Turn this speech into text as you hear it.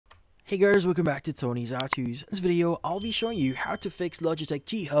Hey guys, welcome back to Tony's How-Tos. In this video, I'll be showing you how to fix Logitech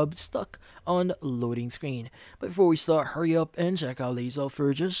G-Hub stuck on loading screen. But before we start, hurry up and check out these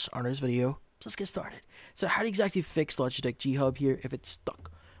footages on this video. Let's get started. So how do you exactly fix Logitech G-Hub here if it's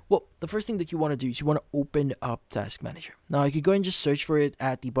stuck? Well, the first thing that you want to do is you want to open up Task Manager. Now you could go and just search for it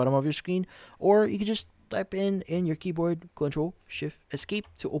at the bottom of your screen, or you could just type in your keyboard Control Shift Escape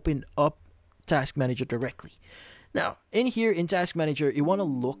to open up Task Manager directly. Now in here in Task Manager, you want to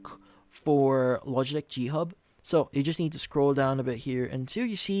look for Logitech G-Hub. So you just need to scroll down a bit here until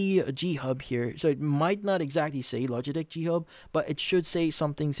you see a G-Hub here. So it might not exactly say Logitech G-Hub, but it should say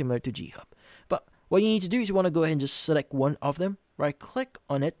something similar to G-Hub. But what you need to do is you want to go ahead and just select one of them, right click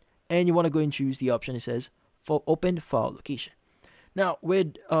on it, and you want to go and choose the option that says Open File Location. Now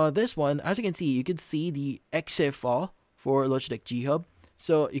with this one, as you can see, you can see the exe file for Logitech G-Hub.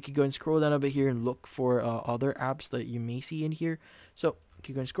 So you can go and scroll down a bit here and look for other apps that you may see in here. So you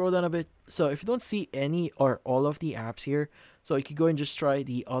can go and scroll down a bit. So if you don't see any or all of the apps here, so you can go and just try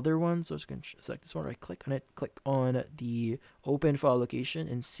the other one. So just going to select this one, right click on it, click on the open file location,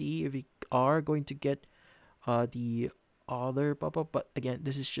 and see if you are going to get the other pop-up. But again,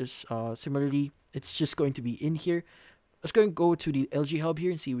 this is just similarly, it's just going to be in here. Let's go and go to the LG Hub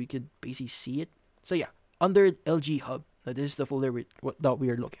here and see if we could basically see it. So yeah, under LG Hub, now this is the folder that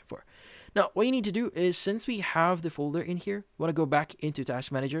we are looking for. Now, what you need to do is, since we have the folder in here, you want to go back into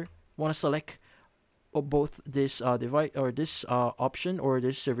Task Manager. You want to select both this device or this option or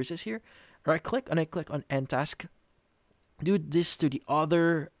this services here. Right click on it, click on End Task. Do this to the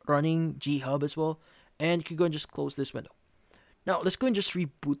other running G-Hub as well, and you can go and just close this window. Now, let's go and just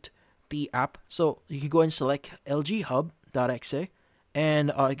reboot the app. So you can go and select lghub.exe.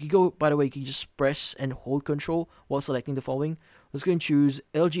 And you can go, by the way, you can just press and hold Control while selecting the following. Let's go and choose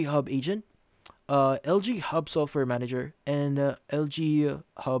LG Hub Agent, LG Hub Software Manager, and LG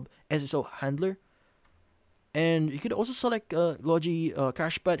Hub SSO Handler. And you could also select Logi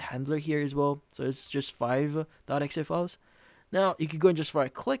Cashpad Handler here as well. So it's just 5.exe files. Now you can go and just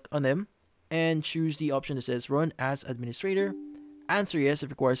right click on them and choose the option that says Run as Administrator. Answer yes if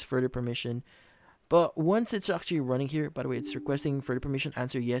requires further permission. But once it's actually running here, by the way, it's requesting further permission,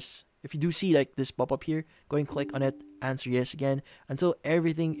 answer yes. If you do see like this pop up here, go and click on it, answer yes again, until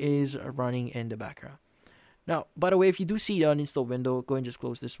everything is running in the background. Now, by the way, if you do see the uninstall window, go and just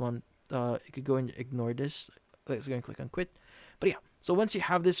close this one. You could go and ignore this. Let's go and click on quit. But yeah, so once you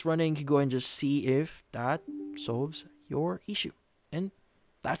have this running, you can go and just see if that solves your issue. And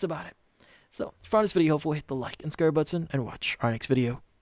that's about it. So, if you found this video helpful, hit the like and subscribe button and watch our next video.